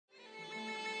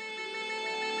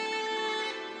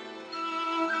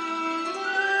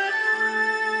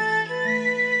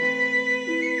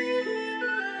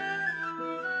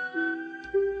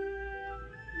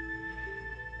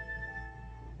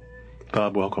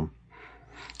Bob, welcome.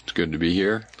 It's good to be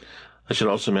here. I should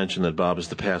also mention that Bob is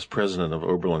the past president of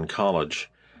Oberlin College,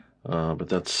 but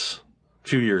that's a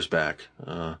few years back.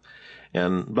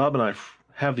 And Bob and I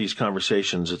have these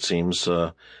conversations, it seems,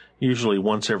 usually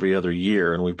once every other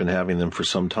year, and we've been having them for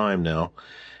some time now.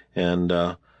 And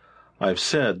I've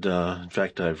said, in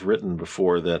fact, I've written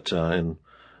before that in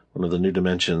one of the New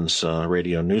Dimensions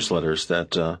radio newsletters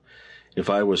that if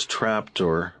I was trapped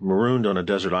or marooned on a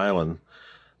desert island,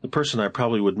 the person I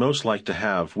probably would most like to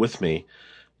have with me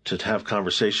to have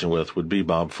conversation with would be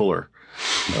Bob Fuller.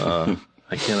 I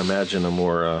can't imagine a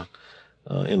more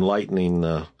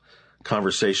enlightening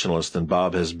conversationalist than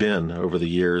Bob has been over the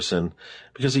years, and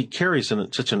because he carries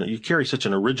you carry such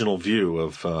an original view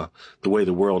of the way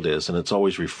the world is, and it's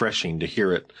always refreshing to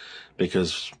hear it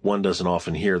because one doesn't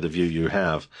often hear the view you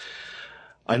have.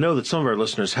 I know that some of our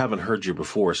listeners haven't heard you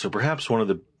before, so perhaps one of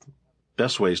the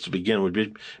best ways to begin would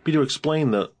be to explain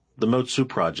the Motsu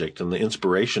Project and the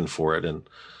inspiration for it, and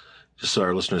just so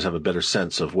our listeners have a better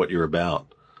sense of what you're about.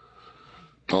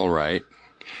 All right.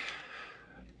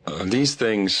 These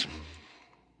things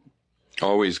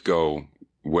always go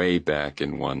way back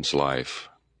in one's life.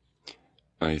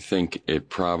 I think it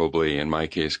probably, in my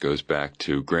case, goes back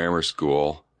to grammar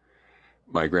school.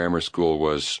 My grammar school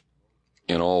was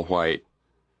an all-white,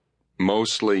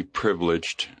 mostly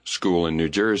privileged school in New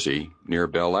Jersey near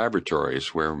Bell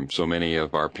Laboratories, where so many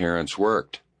of our parents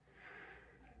worked.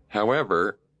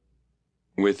 However,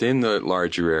 within the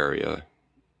larger area,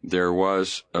 there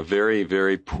was a very,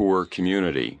 very poor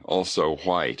community, also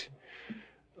white,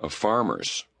 of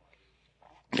farmers.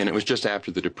 And it was just after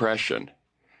the Depression.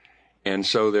 And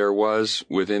so there was,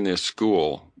 within this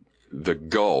school, the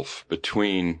gulf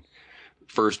between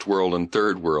first world and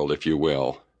third world, if you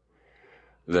will,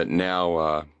 that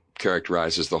now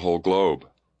characterizes the whole globe.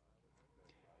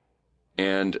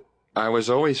 And I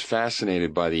was always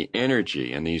fascinated by the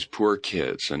energy in these poor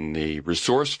kids and the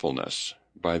resourcefulness,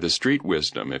 by the street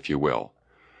wisdom, if you will.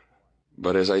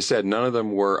 But as I said, none of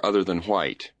them were other than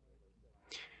white.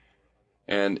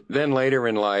 And then later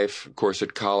in life, of course,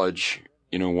 at college,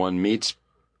 one meets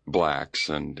blacks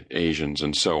and Asians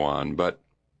and so on. But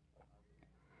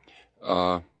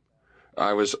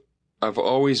I've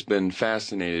always been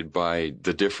fascinated by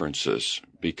the differences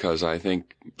because I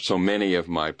think so many of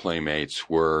my playmates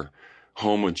were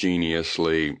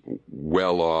homogeneously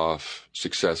well-off,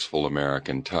 successful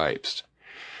American types.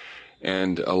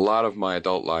 And a lot of my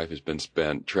adult life has been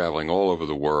spent traveling all over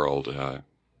the world,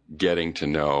 getting to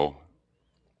know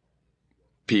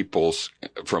peoples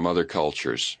from other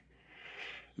cultures.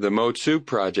 The Motsu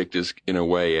Project is, in a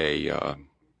way, a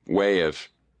way of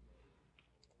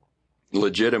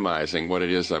legitimizing what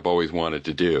it is I've always wanted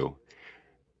to do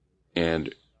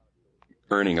and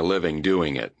earning a living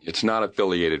doing it. It's not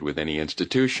affiliated with any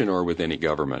institution or with any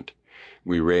government.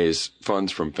 We raise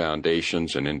funds from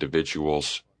foundations and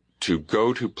individuals to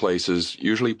go to places,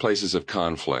 usually places of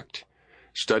conflict,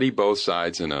 study both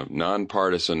sides in a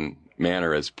nonpartisan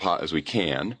manner as we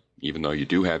can, even though you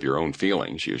do have your own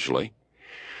feelings usually,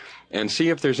 and see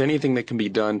if there's anything that can be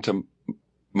done to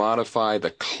modify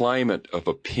the climate of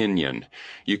opinion.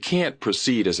 You can't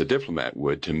proceed as a diplomat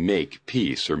would to make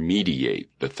peace or mediate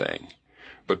the thing.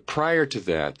 But prior to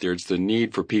that, there's the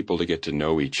need for people to get to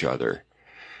know each other.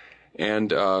 And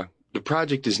the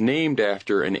project is named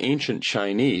after an ancient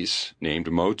Chinese named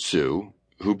Motsu,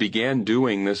 who began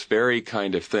doing this very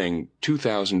kind of thing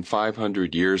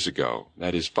 2,500 years ago.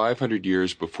 That is 500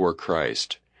 years before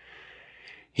Christ.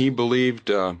 He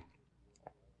believed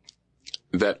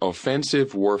that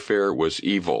offensive warfare was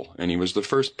evil, and he was the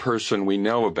first person we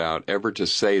know about ever to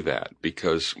say that,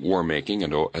 because war making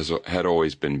had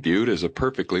always been viewed as a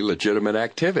perfectly legitimate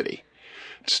activity.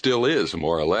 It still is,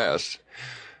 more or less.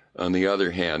 On the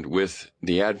other hand, with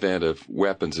the advent of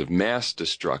weapons of mass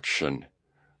destruction,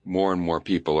 more and more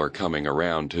people are coming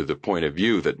around to the point of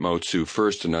view that Motsu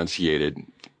first enunciated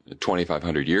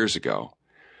 2,500 years ago.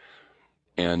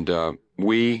 And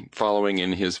we, following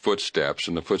in his footsteps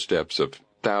and the footsteps of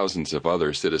thousands of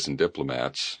other citizen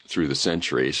diplomats through the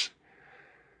centuries,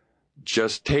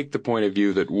 just take the point of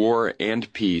view that war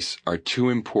and peace are too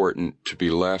important to be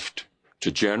left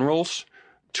to generals,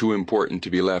 too important to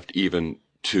be left even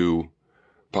to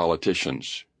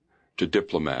politicians, to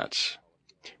diplomats.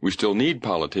 We still need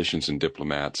politicians and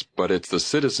diplomats, but it's the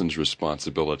citizens'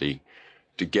 responsibility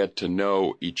to get to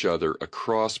know each other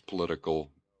across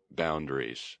political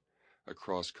boundaries,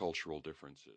 across cultural differences.